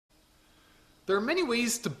There are many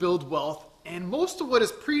ways to build wealth, and most of what is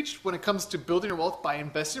preached when it comes to building your wealth by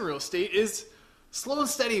investing in real estate is slow and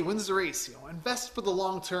steady wins the race. Invest for the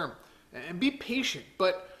long term and be patient.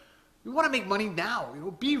 But we want to make money now.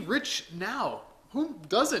 Be rich now. Who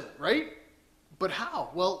doesn't, right? But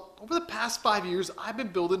how? Well, over the past 5 years, I've been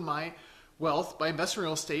building my wealth by investing in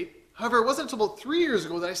real estate. However, it wasn't until about 3 years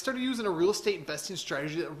ago that I started using a real estate investing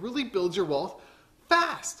strategy that really builds your wealth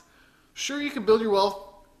fast. Sure, you can build your wealth,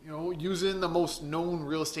 using the most known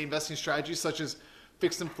real estate investing strategies such as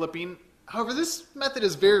fix and flipping. However, this method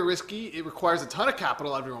is very risky. It requires a ton of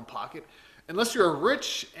capital out of your own pocket. Unless you're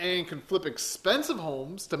rich and can flip expensive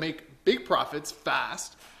homes to make big profits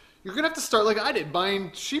fast, you're going to have to start like I did, buying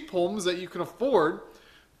cheap homes that you can afford,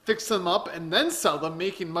 fix them up, and then sell them,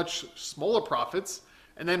 making much smaller profits,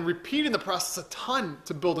 and then repeating the process a ton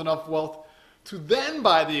to build enough wealth to then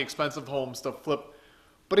buy the expensive homes to flip.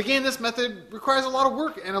 But again, this method requires a lot of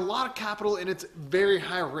work and a lot of capital, and it's very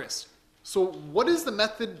high risk. So what is the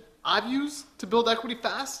method I've used to build equity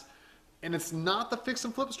fast, and it's not the fix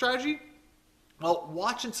and flip strategy? Well,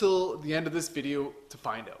 watch until the end of this video to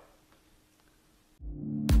find out.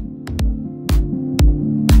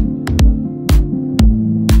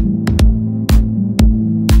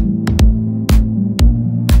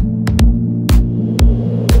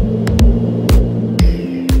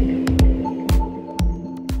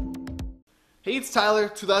 Hey, it's Tyler,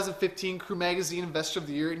 2015 Crew Magazine Investor of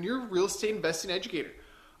the Year, and your real estate investing educator.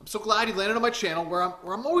 I'm so glad you landed on my channel where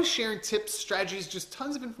I'm always sharing tips, strategies, just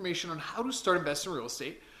tons of information on how to start investing in real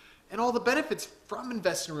estate and all the benefits from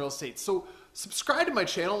investing in real estate. So subscribe to my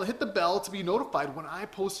channel and hit the bell to be notified when I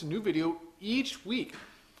post a new video each week.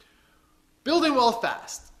 Building wealth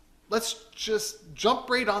fast. Let's just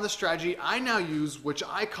jump right on the strategy I now use, which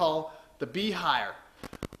I call the BRRR,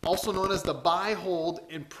 also known as the buy, hold,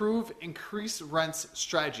 improve, increase rents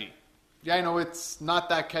strategy. Yeah, I know it's not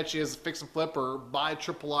that catchy as fix and flip or buy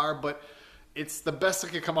BRRR, but it's the best I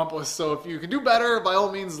could come up with. So if you can do better, by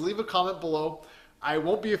all means, leave a comment below. I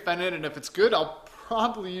won't be offended, and if it's good, I'll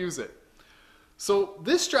probably use it. So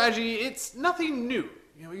this strategy, it's nothing new.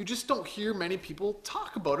 You just don't hear many people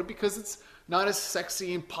talk about it because it's not as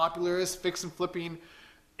sexy and popular as fix and flipping.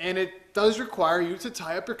 And it does require you to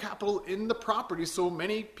tie up your capital in the property, so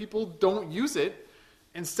many people don't use it.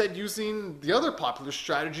 Instead, using the other popular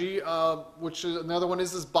strategy, which is another one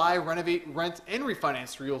is this buy, renovate, rent, and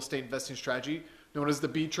refinance real estate investing strategy, known as the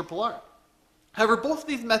BRRR. However, both of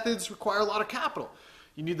these methods require a lot of capital.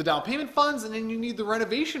 You need the down payment funds, and then you need the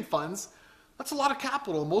renovation funds. That's a lot of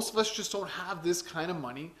capital. Most of us just don't have this kind of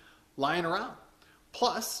money lying around.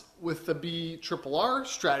 Plus, with the BRRR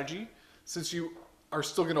strategy, since you are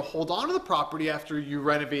still going to hold on to the property after you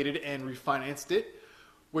renovated and refinanced it,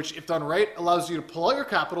 which if done right allows you to pull out your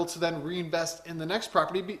capital to then reinvest in the next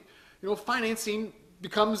property. Financing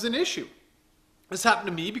becomes an issue. This happened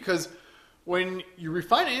to me because when you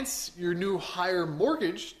refinance, your new higher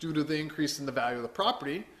mortgage due to the increase in the value of the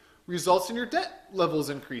property results in your debt levels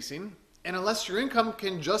increasing, and unless your income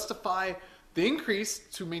can justify the increase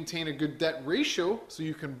to maintain a good debt ratio so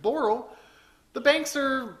you can borrow, the banks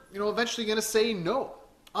are, eventually going to say no.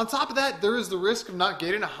 On top of that, there is the risk of not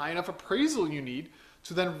getting a high enough appraisal you need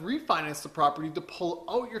to then refinance the property to pull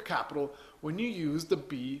out your capital when you use the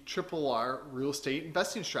BRRR real estate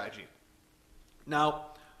investing strategy. Now,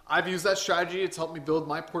 I've used that strategy. It's helped me build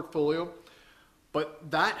my portfolio, but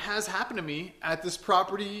that has happened to me at this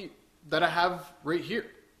property that I have right here.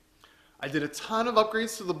 I did a ton of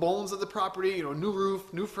upgrades to the bones of the property, new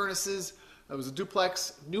roof, new furnaces. It was a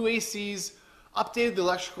duplex, new ACs, updated the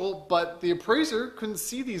electrical, but the appraiser couldn't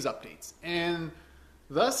see these updates, and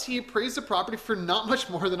thus he appraised the property for not much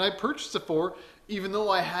more than I purchased it for, even though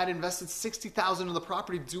I had invested $60,000 in the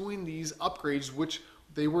property doing these upgrades, which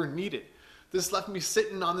they were needed. This left me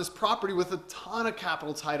sitting on this property with a ton of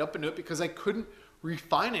capital tied up into it because I couldn't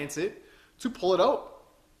refinance it to pull it out.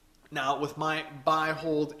 Now, with my buy,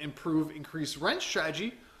 hold, improve, increase rent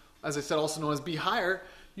strategy, as I said, also known as BRRR,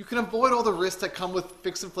 you can avoid all the risks that come with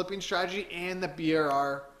fix and flipping strategy and the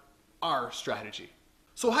BRRR strategy.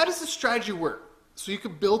 So how does this strategy work so you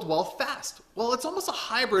can build wealth fast? Well, it's almost a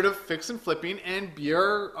hybrid of fix and flipping and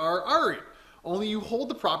BRRR. Only you hold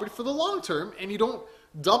the property for the long term and you don't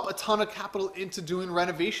dump a ton of capital into doing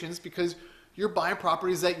renovations because you're buying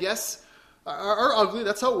properties that, yes, are ugly,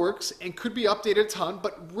 that's how it works, and could be updated a ton,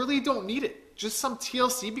 but really don't need it. Just some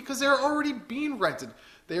TLC because they're already being rented.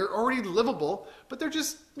 They're already livable, but they're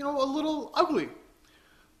just, a little ugly.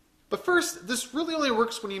 But first, this really only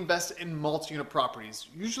works when you invest in multi-unit properties,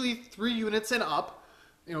 usually 3 units and up,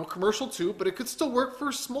 commercial too, but it could still work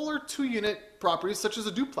for smaller 2-unit properties such as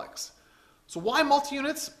a duplex. So why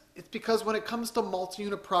multi-units? It's because when it comes to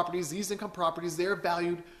multi-unit properties, these income properties, they are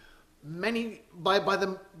valued many by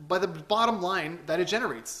the bottom line that it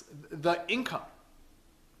generates, the income.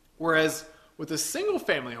 Whereas with a single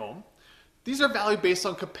family home, these are valued based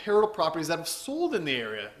on comparable properties that have sold in the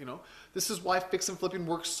area. This is why fix and flipping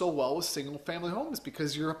works so well with single family homes,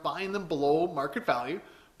 because you're buying them below market value,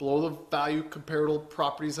 below the value comparable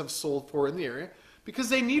properties have sold for in the area, because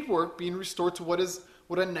they need work being restored to what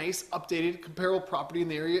a nice updated comparable property in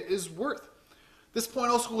the area is worth. This point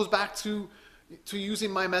also goes back to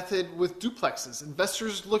using my method with duplexes.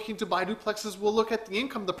 Investors looking to buy duplexes will look at the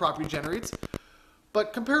income the property generates,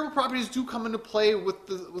 but comparable properties do come into play with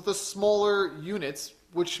the smaller units,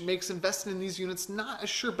 which makes investing in these units not a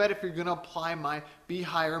sure bet if you're going to apply my Be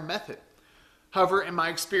Higher method. However, in my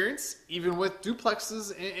experience, even with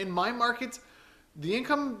duplexes in my market, the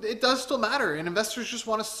income, it does still matter, and investors just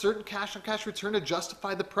want a certain cash-on-cash return to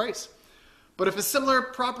justify the price. But if a similar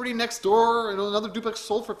property next door, another duplex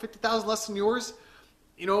sold for $50,000 less than yours,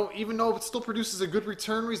 even though it still produces a good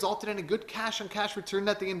return, resulted in a good cash-on-cash return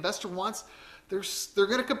that the investor wants, they're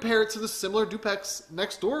going to compare it to the similar duplex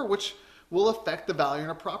next door, which will affect the value in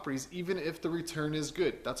our properties, even if the return is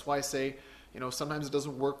good. That's why I say, sometimes it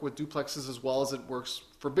doesn't work with duplexes as well as it works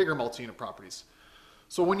for bigger multi-unit properties.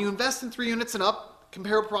 So when you invest in 3 units and up,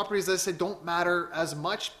 comparable properties, as I say, don't matter as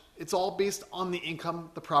much. It's all based on the income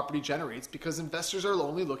the property generates, because investors are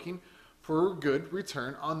only looking for a good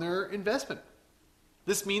return on their investment.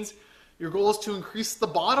 This means your goal is to increase the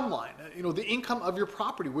bottom line, the income of your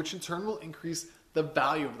property, which in turn will increase the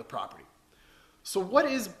value of the property. So what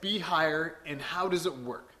is Be Higher and how does it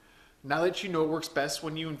work? Now that you know it works best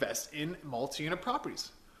when you invest in multi-unit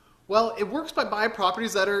properties. Well, it works by buying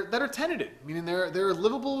properties that are tenanted, meaning they're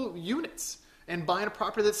livable units, and buying a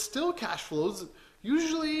property that still cash flows,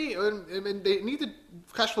 usually, and they need the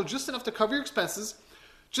cash flow just enough to cover your expenses,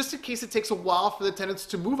 just in case it takes a while for the tenants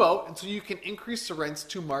to move out until you can increase the rents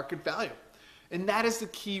to market value. And that is the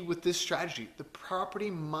key with this strategy. The property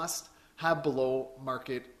must have below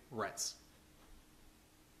market rents.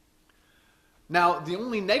 Now, the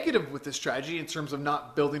only negative with this strategy in terms of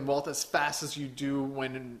not building wealth as fast as you do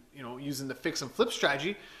when using the fix and flip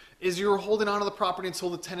strategy is you're holding onto the property until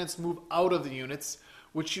the tenants move out of the units,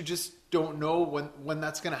 which you just don't know when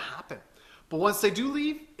that's going to happen. But once they do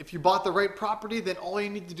leave, if you bought the right property, then all you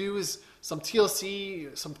need to do is some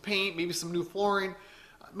TLC, some paint, maybe some new flooring,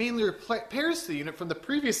 mainly repairs to the unit from the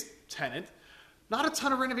previous tenant. Not a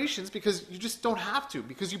ton of renovations, because you just don't have to,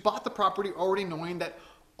 because you bought the property already knowing that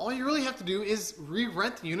all you really have to do is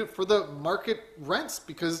re-rent the unit for the market rents,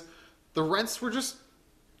 because the rents were just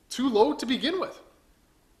too low to begin with.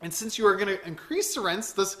 And since you are going to increase the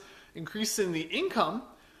rents, thus increasing the income,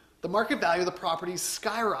 the market value of the property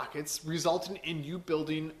skyrockets, resulting in you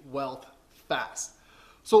building wealth fast.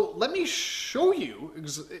 So let me show you,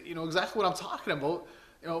 exactly what I'm talking about.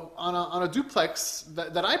 On a duplex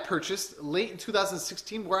that I purchased late in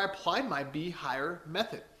 2016, where I applied my Be Higher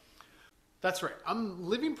method. That's right. I'm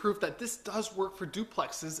living proof that this does work for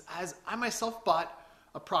duplexes, as I myself bought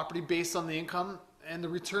a property based on the income and the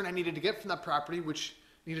return I needed to get from that property, which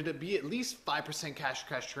needed to be at least 5% cash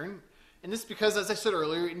return. And this is because, as I said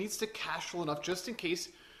earlier, it needs to cash flow enough just in case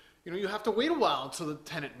you have to wait a while until the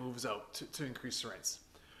tenant moves out to increase the rents.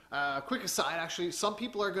 Quick aside, actually, some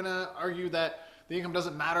people are going to argue that the income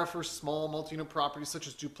doesn't matter for small multi-unit properties such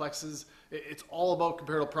as duplexes. It's all about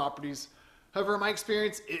comparable properties. However, in my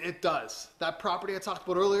experience, it does. That property I talked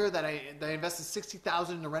about earlier that I invested $60,000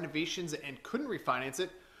 in the renovations and couldn't refinance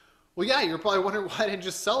it. Well, yeah, you're probably wondering why I didn't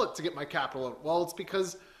just sell it to get my capital out. Well, it's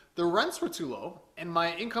because the rents were too low, and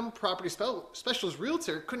my income property specialist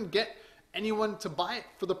realtor couldn't get anyone to buy it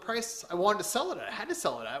for the price I wanted to sell it at. I had to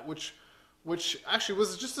sell it at, which actually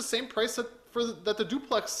was just the same price that a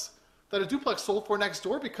duplex sold for next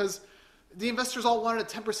door, because the investors all wanted a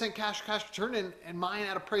 10% cash return, and mine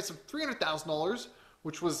at a price of $300,000,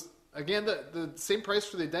 which was, again, the same price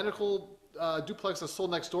for the identical duplex that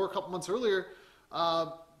sold next door a couple months earlier,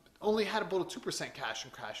 only had about a 2% cash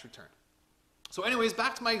return. So anyways,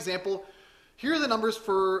 back to my example. Here are the numbers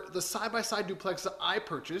for the side-by-side duplex that I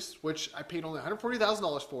purchased, which I paid only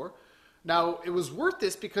 $140,000 for. Now, it was worth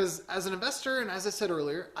this because as an investor, and as I said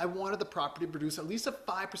earlier, I wanted the property to produce at least a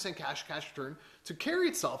 5% cash return to carry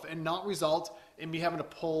itself and not result in me having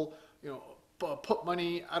to put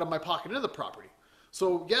money out of my pocket into the property.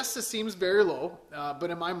 So yes, this seems very low, but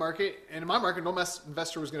in my market, no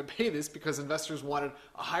investor was going to pay this, because investors wanted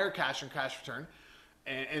a higher cash return.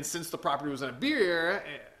 And since the property was in a BRRR,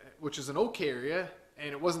 which is an okay area, and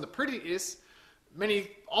it wasn't the prettiest,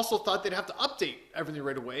 many also thought they'd have to update everything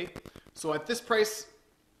right away. So at this price,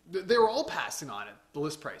 They were all passing on it, the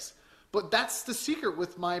list price. But that's the secret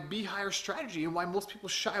with my Be Higher strategy and why most people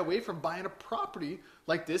shy away from buying a property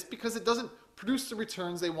like this, because it doesn't produce the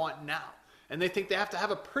returns they want now. And they think they have to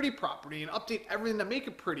have a pretty property and update everything to make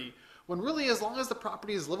it pretty, when really, as long as the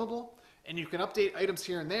property is livable and you can update items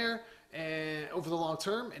here and there and over the long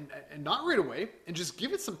term and not right away, and just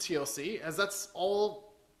give it some TLC, as that's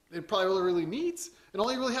all it probably really needs, and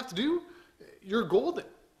all you really have to do, you're golden.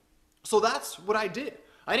 So that's what I did.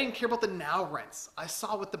 I didn't care about the now rents. I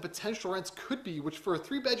saw what the potential rents could be, which for a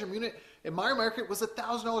 3-bedroom unit in my market was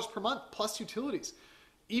 $1,000 per month plus utilities,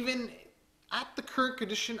 even at the current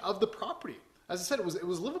condition of the property. As I said, it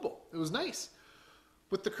was livable. It was nice.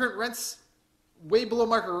 With the current rents way below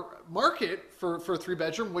market for a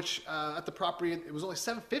 3-bedroom, which at the property it was only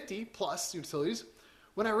 $750 plus utilities.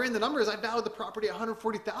 When I ran the numbers, I valued the property at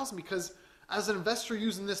 $140,000 because as an investor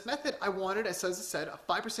using this method, I wanted, as I said, a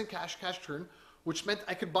 5% cash turn, which meant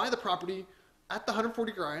I could buy the property at the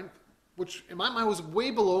 140 grand, which in my mind was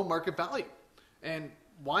way below market value. And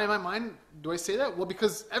why in my mind do I say that? Well,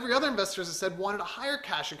 because every other investor, as I said, wanted a higher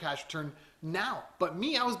cash return now. But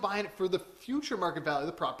me, I was buying it for the future market value of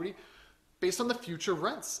the property based on the future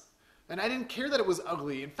rents. And I didn't care that it was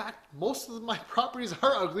ugly. In fact, most of my properties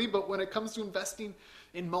are ugly, but when it comes to investing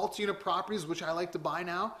in multi-unit properties, which I like to buy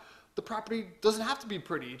now, the property doesn't have to be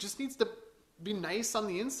pretty. It just needs to be nice on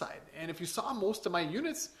the inside. And if you saw most of my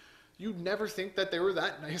units, you'd never think that they were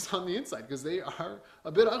that nice on the inside, because they are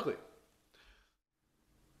a bit ugly.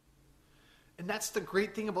 And that's the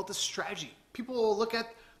great thing about this strategy. People will look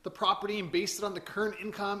at the property and base it on the current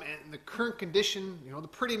income and the current condition, the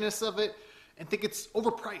prettiness of it, and think it's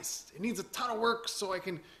overpriced. It needs a ton of work so I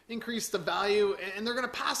can increase the value, and they're going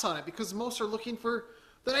to pass on it because most are looking for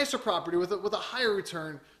the nicer property with a higher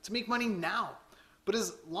return to make money now. But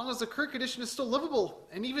as long as the current condition is still livable,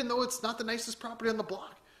 and even though it's not the nicest property on the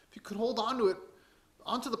block, if you could hold on to it,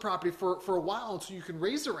 onto the property for a while until you can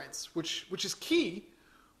raise the rents, which is key,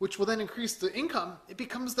 which will then increase the income, it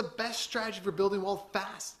becomes the best strategy for building wealth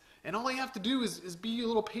fast. And all you have to do is be a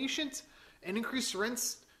little patient and increase the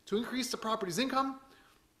rents to increase the property's income.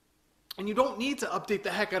 And you don't need to update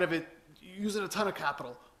the heck out of it using a ton of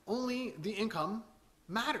capital. Only the income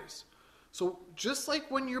matters. So just like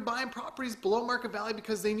when you're buying properties below market value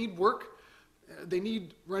because they need work, they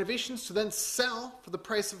need renovations to then sell for the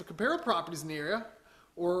price of the comparable properties in the area,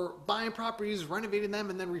 or buying properties, renovating them,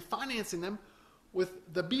 and then refinancing them,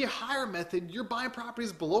 with the Be Higher method, you're buying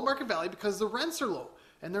properties below market value because the rents are low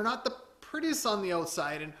and they're not the prettiest on the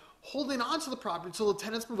outside, and holding on to the property until the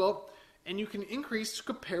tenants move out, and you can increase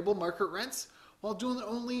comparable market rents while doing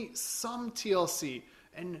only some TLC.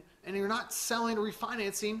 And you're not selling or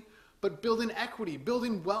refinancing, but building equity,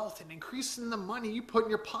 building wealth, and increasing the money you put in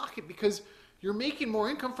your pocket because you're making more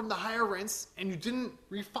income from the higher rents and you didn't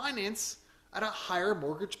refinance at a higher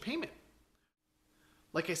mortgage payment.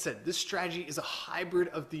 Like I said, this strategy is a hybrid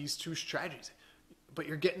of these two strategies, but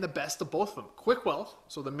you're getting the best of both of them. Quick wealth,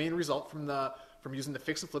 so the main result from using the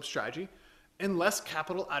fix and flip strategy, and less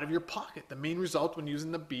capital out of your pocket, the main result when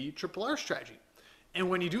using the BRRR strategy. And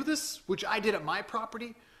when you do this, which I did at my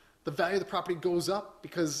property, the value of the property goes up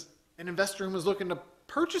because an investor who was looking to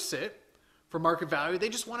purchase it for market value, they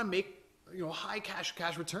just want to make high cash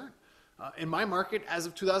return. In my market, as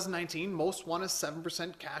of 2019, most want a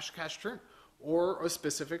 7% cash return or a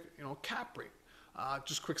specific cap rate.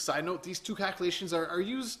 Just quick side note, these two calculations are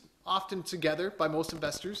used often together by most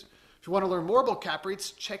investors. If you want to learn more about cap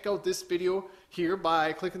rates, check out this video here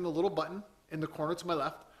by clicking the little button in the corner to my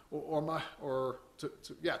left,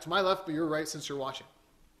 to my left, but you're right since you're watching.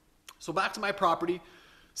 So back to my property.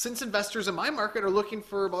 Since investors in my market are looking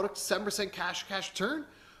for about a 7% cash return,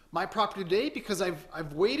 my property today, because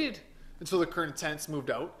I've waited until the current tenants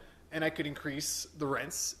moved out and I could increase the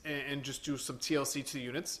rents and just do some TLC to the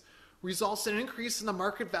units, results in an increase in the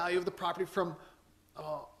market value of the property from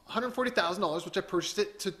 $140,000, which I purchased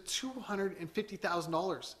it, to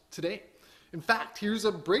 $250,000 today. In fact, here's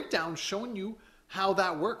a breakdown showing you how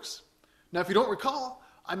that works. Now, if you don't recall,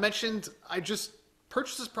 I mentioned I just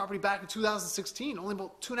purchased this property back in 2016, only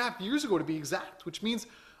about 2.5 years ago to be exact, which means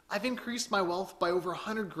I've increased my wealth by over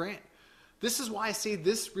 100 grand. This is why I say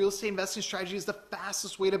this real estate investing strategy is the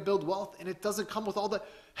fastest way to build wealth, and it doesn't come with all the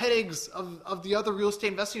headaches of the other real estate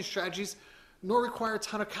investing strategies, nor require a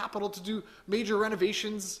ton of capital to do major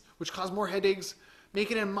renovations, which cause more headaches,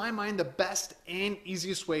 making it, in my mind, the best and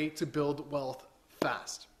easiest way to build wealth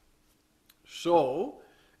fast. So,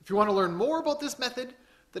 if you want to learn more about this method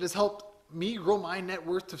that has helped me grow my net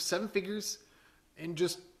worth to 7 figures in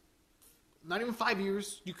just not even 5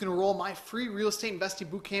 years, you can enroll my free real estate investing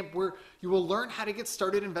bootcamp where you will learn how to get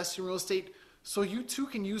started investing in real estate so you too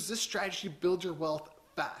can use this strategy to build your wealth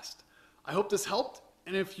fast. I hope this helped,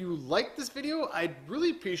 and if you liked this video, I'd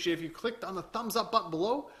really appreciate if you clicked on the thumbs up button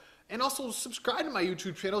below and also subscribe to my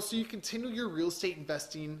YouTube channel so you continue your real estate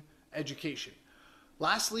investing education.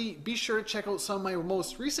 Lastly, be sure to check out some of my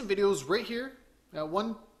most recent videos right here,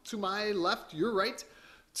 one to my left, your right,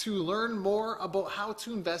 to learn more about how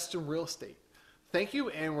to invest in real estate. Thank you,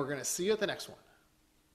 and we're going to see you at the next one.